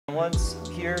Once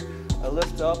here, I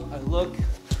lift up, I look.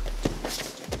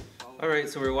 Alright,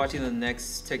 so we're watching the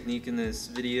next technique in this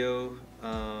video.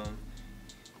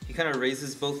 He kind of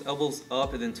raises both elbows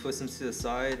up and then twists them to the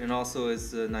side, and also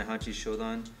is the Naihanchi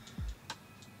Shodan.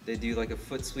 They do like a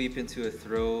foot sweep into a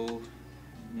throw.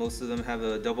 Most of them have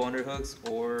a double underhooks,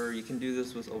 or you can do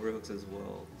this with overhooks as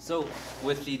well. So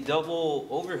with the double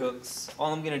overhooks,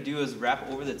 all I'm gonna do is wrap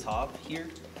over the top here.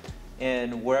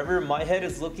 And wherever my head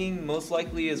is looking, most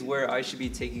likely is where I should be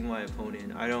taking my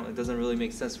opponent. It doesn't really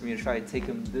make sense for me to try to take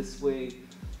him this way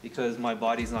because my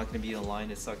body's not gonna be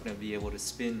aligned. It's not gonna be able to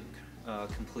spin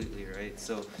completely, right?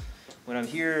 So when I'm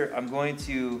here, I'm going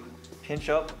to pinch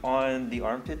up on the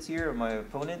armpits here of my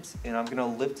opponent, and I'm gonna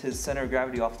lift his center of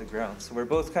gravity off the ground. So we're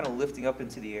both kind of lifting up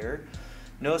into the air.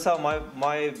 Notice how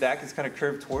my back is kind of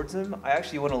curved towards him. I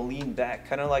actually wanna lean back,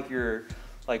 kind of like you're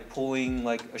like pulling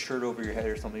like a shirt over your head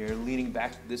or something. You're leaning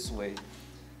back this way.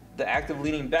 The act of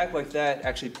leaning back like that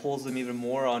actually pulls him even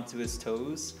more onto his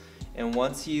toes. And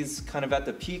once he's kind of at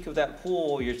the peak of that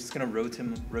pull, you're just gonna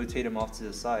rotate him off to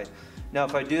the side. Now,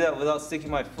 if I do that without sticking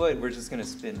my foot, we're just gonna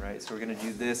spin, right? So we're gonna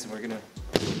do this and we're gonna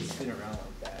spin around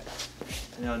like that.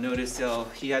 And now notice how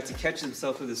he had to catch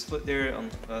himself with his foot there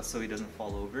so he doesn't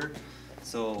fall over.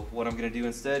 So what I'm gonna do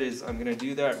instead is I'm gonna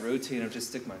do that, rotate and just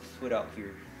stick my foot out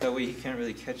here. That way he can't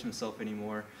really catch himself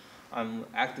anymore. I'm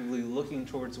actively looking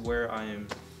towards where I'm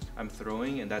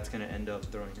throwing, and that's gonna end up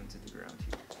throwing him to the ground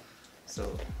here. So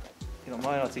if you don't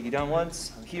mind, I'll take you down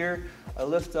once. I'm here, I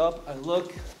lift up, I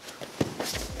look,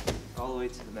 all the way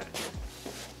to the mat.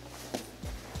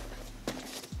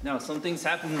 Now, some things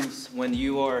happen when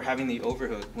you are having the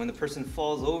overhook. When the person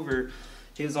falls over,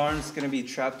 his arm's gonna be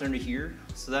trapped under here.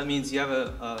 So that means you have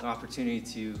an opportunity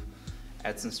to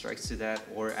add some strikes to that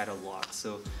or add a lock.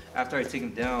 So after I take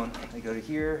him down, I go to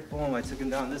here, boom, I took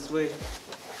him down this way.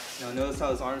 Now notice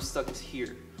how his arm's stuck to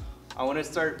here. I wanna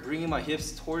start bringing my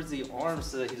hips towards the arm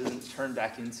so that he doesn't turn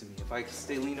back into me. If I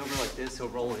stay leaned over like this, he'll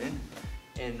roll in.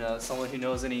 And someone who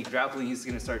knows any grappling, he's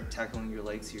gonna start tackling your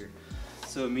legs here.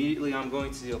 So immediately I'm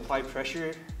going to apply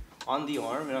pressure on the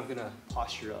arm and I'm gonna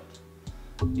posture up.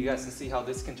 You guys can see how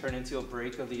this can turn into a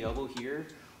break of the elbow here,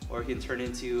 or it can turn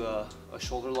into a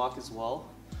shoulder lock as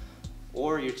well.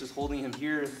 Or you're just holding him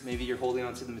here, maybe you're holding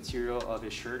onto the material of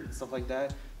his shirt and stuff like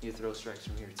that. You throw strikes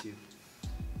from here too.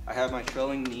 I have my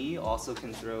trailing knee, also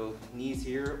can throw knees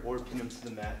here or pin him to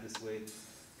the mat this way.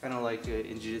 Kind of like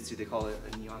in jiu-jitsu, they call it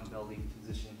a knee on belly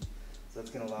position. So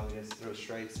that's gonna allow me to throw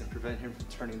strikes and prevent him from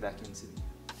turning back into me.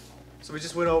 So we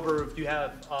just went over if you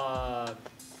have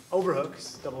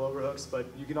overhooks, double overhooks, but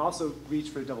you can also reach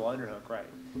for the double underhook, right?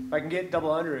 If I can get double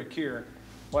underhook here,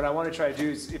 what I want to try to do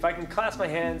is, if I can clasp my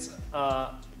hands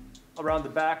around the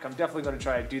back, I'm definitely going to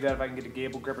try to do that. If I can get a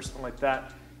gable grip or something like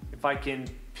that. If I can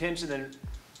pinch and then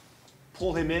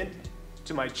pull him in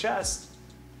to my chest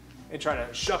and try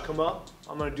to shuck him up,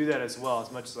 I'm going to do that as well,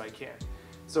 as much as I can.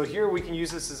 So here we can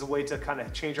use this as a way to kind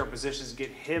of change our positions,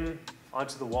 get him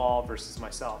onto the wall versus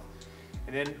myself.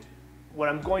 And then what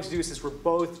I'm going to do is, since we're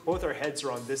both our heads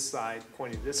are on this side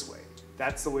pointing this way,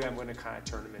 that's the way I'm going to kind of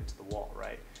turn him into the wall,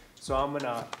 right? So I'm going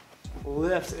to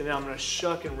lift and I'm going to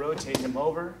shuck and rotate him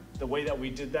over the way that we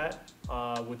did that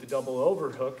with the double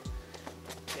overhook,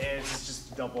 and it's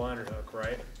just a double underhook,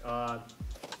 right?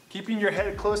 Keeping your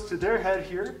head close to their head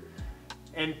here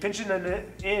and pinching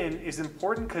it in is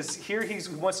important, because here he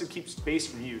wants to keep space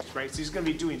from you, right? So he's going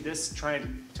to be doing this,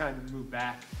 trying to move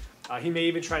back. He may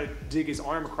even try to dig his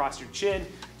arm across your chin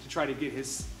to try to get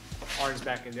his arms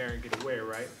back in there and get away,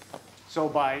 right? So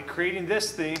by creating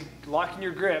this thing, locking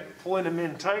your grip, pulling him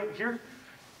in tight here,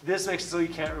 this makes it so you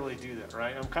can't really do that,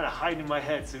 right? I'm kind of hiding my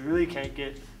head, so you really can't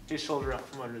get his shoulder out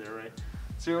from under there, right?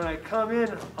 So when I come in,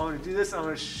 I'm going to do this. I'm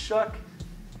going to shuck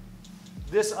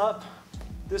this up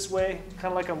this way,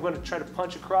 kind of like I'm going to try to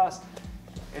punch across,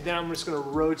 and then I'm just going to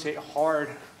rotate hard,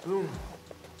 boom,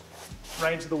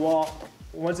 right into the wall.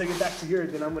 Once I get back to here,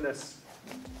 then I'm going to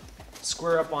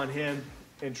square up on him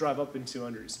and drive up into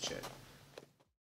under his chin.